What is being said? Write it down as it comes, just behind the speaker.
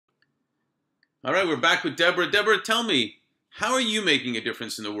All right, we're back with Deborah. Deborah, tell me, how are you making a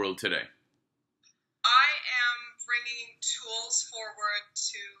difference in the world today? I am bringing tools forward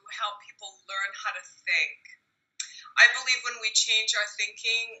to help people learn how to think. I believe when we change our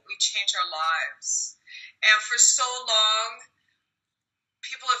thinking, we change our lives. And for so long,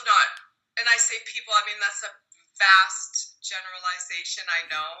 people have not, and I say people, I mean, that's a vast generalization, I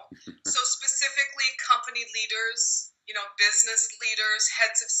know. So specifically, company leaders, business leaders,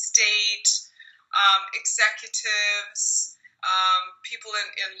 heads of state, executives, people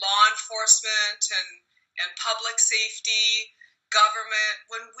in law enforcement and public safety, government,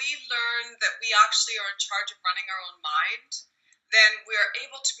 when we learn that we actually are in charge of running our own mind, then we're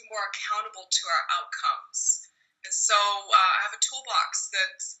able to be more accountable to our outcomes. And so I have a toolbox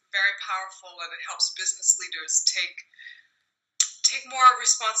that's very powerful, and it helps business leaders take more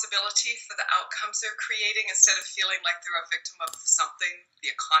responsibility for the outcomes they're creating instead of feeling like they're a victim of something,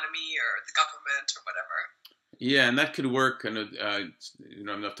 the economy or the government or whatever. Yeah, and that could work, and you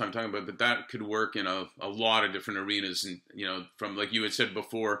know, enough time talking about it, but that could work in a lot of different arenas, and from like you had said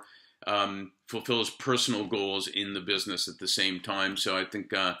before, fulfills personal goals in the business at the same time. So I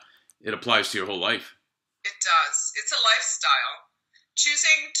think it applies to your whole life. It does. It's a lifestyle.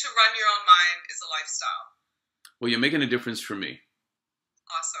 Choosing to run your own mind is a lifestyle. Well, you're making a difference for me.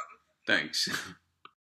 Awesome. Thanks.